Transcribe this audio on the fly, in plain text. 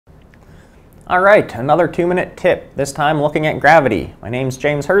Alright, another 2-minute tip, this time looking at gravity. My name's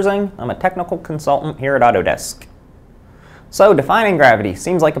James Herzing, I'm a technical consultant here at Autodesk. So defining gravity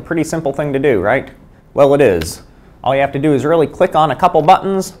seems like a pretty simple thing to do, right? Well, it is. All you have to do is really click on a couple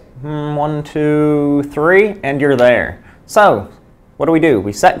buttons, 1, 2, 3, and you're there. So, what do?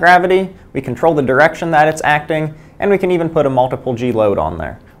 We set gravity, we control the direction that it's acting, and we can even put a multiple G load on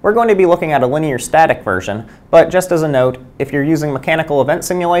there. We're going to be looking at a linear static version, but just as a note, if you're using mechanical event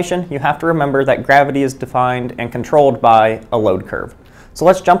simulation, you have to remember that gravity is defined and controlled by a load curve. So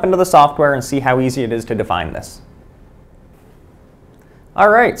let's jump into the software and see how easy it is to define this.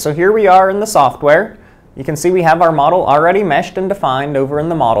 Alright, so here we are in the software. You can see we have our model already meshed and defined over in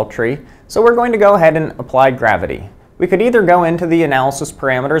the model tree, so we're going to go ahead and apply gravity. We could either go into the analysis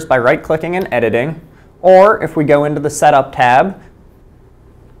parameters by right-clicking and editing, or if we go into the setup tab,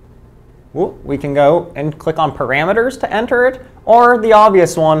 we can go and click on parameters to enter it, or the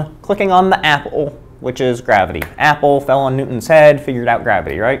obvious one, clicking on the apple, which is gravity. Apple fell on Newton's head, figured out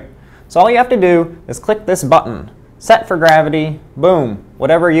gravity, right? So all you have to do is click this button, set for gravity, boom,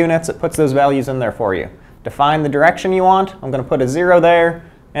 whatever units, it puts those values in there for you. Define the direction you want. I'm going to put a 0 there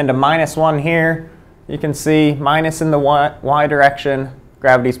and a -1 here. You can see minus in the y direction,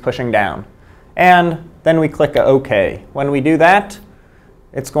 gravity's pushing down. And then we click OK. When we do that,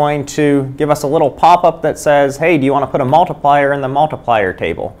 it's going to give us a little pop-up that says, hey, do you want to put a multiplier in the multiplier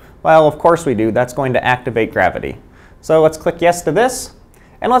table? Well, of course we do. That's going to activate gravity. So let's click yes to this,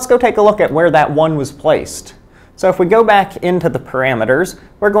 and let's go take a look at where that 1 was placed. So if we go back into the parameters,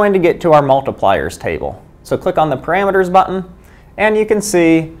 we're going to get to our multipliers table. So click on the parameters button, and you can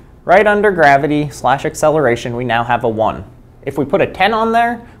see right under gravity / acceleration, we now have a 1. If we put a 10 on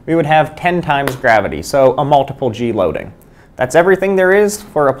there, we would have 10 times gravity, so a multiple G loading. That's everything there is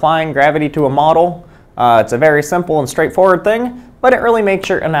for applying gravity to a model. It's a very simple and straightforward thing, but it really makes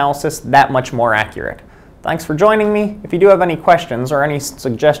your analysis that much more accurate. Thanks for joining me. If you do have any questions or any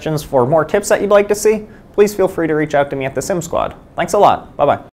suggestions for more tips that you'd like to see, please feel free to reach out to me at the Sim Squad. Thanks a lot.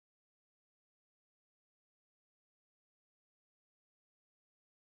 Bye-bye.